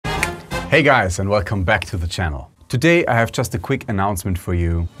Hey guys, and welcome back to the channel. Today I have just a quick announcement for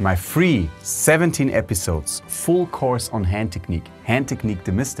you. My free 17 episodes full course on hand technique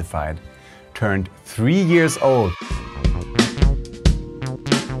Demystified, turned 3 years old.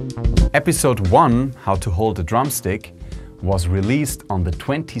 Episode 1, How to Hold a Drumstick, was released on the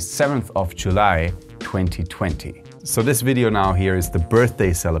 27th of July 2020. So this video now here is the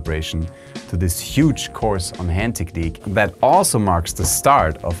birthday celebration to this huge course on hand technique that also marks the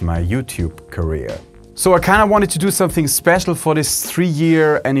start of my YouTube career. So I kind of wanted to do something special for this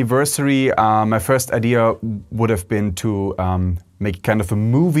 3-year anniversary. My first idea would have been to make kind of a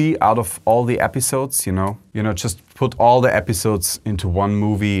movie out of all the episodes, you know, just put all the episodes into one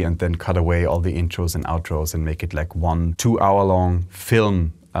movie and then cut away all the intros and outros and make it like one 2-hour-long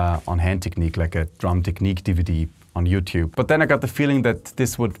film on hand technique, like a drum technique DVD on YouTube. But then I got the feeling that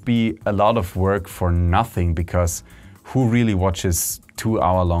this would be a lot of work for nothing, because who really watches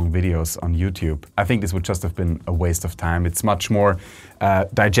 2-hour-long videos on YouTube? I think this would just have been a waste of time. It's much more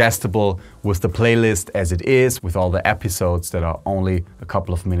digestible with the playlist as it is, with all the episodes that are only a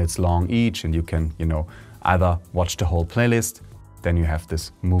couple of minutes long each, and you can, either watch the whole playlist, then you have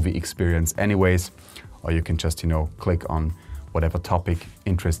this movie experience anyways, or you can just, click on whatever topic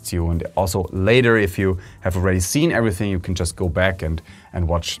interests you. And also later, if you have already seen everything, you can just go back and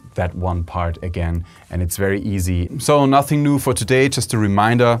watch that one part again. And it's very easy. So nothing new for today, just a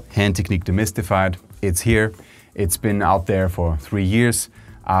reminder, Hand Technique Demystified. It's here. It's been out there for 3 years.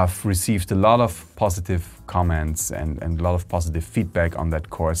 I've received a lot of positive comments and a lot of positive feedback on that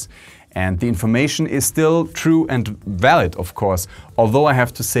course. And the information is still true and valid, of course. Although I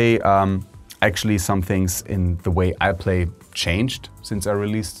have to say, actually some things in the way I play changed since I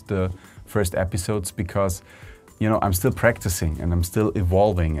released the first episodes, because I'm still practicing and I'm still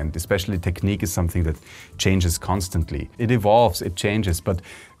evolving, and especially technique is something that changes constantly. It evolves, it changes, but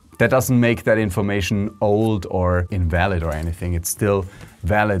that doesn't make that information old or invalid or anything. It's still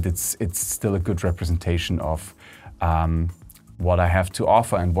valid, it's still a good representation of what I have to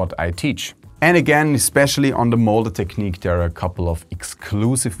offer and what I teach. And again, especially on the Moeller technique, there are a couple of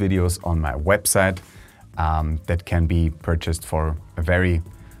exclusive videos on my website that can be purchased for a very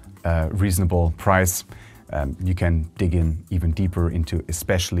reasonable price. You can dig in even deeper into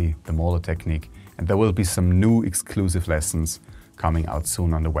especially the Moeller technique. And there will be some new exclusive lessons coming out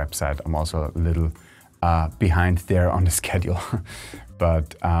soon on the website. I'm also a little behind there on the schedule.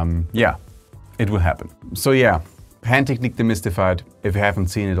 But yeah, it will happen. So yeah, Hand Technique Demystified. If you haven't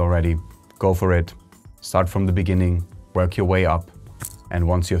seen it already, go for it. Start from the beginning, work your way up. And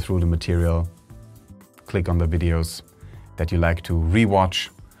once you're through the material, click on the videos that you like to rewatch,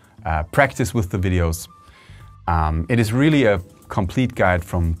 practice with the videos. It is really a complete guide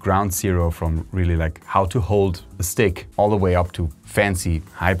from ground zero, from really like how to hold a stick all the way up to fancy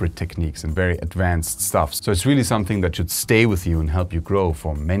hybrid techniques and very advanced stuff. So it's really something that should stay with you and help you grow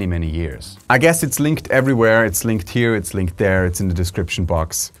for many, many years. I guess it's linked everywhere. It's linked here, it's linked there, it's in the description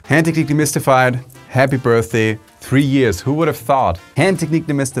box. Hand Technique Demystified, happy birthday, 3 years, who would have thought? Hand Technique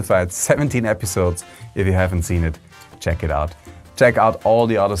Demystified, 17 episodes. If you haven't seen it, check it out. Check out all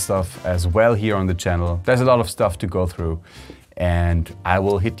the other stuff as well here on the channel. There's a lot of stuff to go through, and I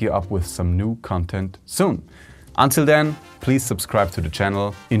will hit you up with some new content soon. Until then, please subscribe to the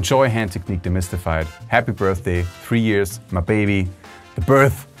channel. Enjoy Hand Technique Demystified. Happy birthday, 3 years, my baby, the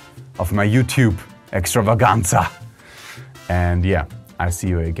birth of my YouTube extravaganza. And yeah, I see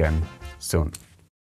you again soon.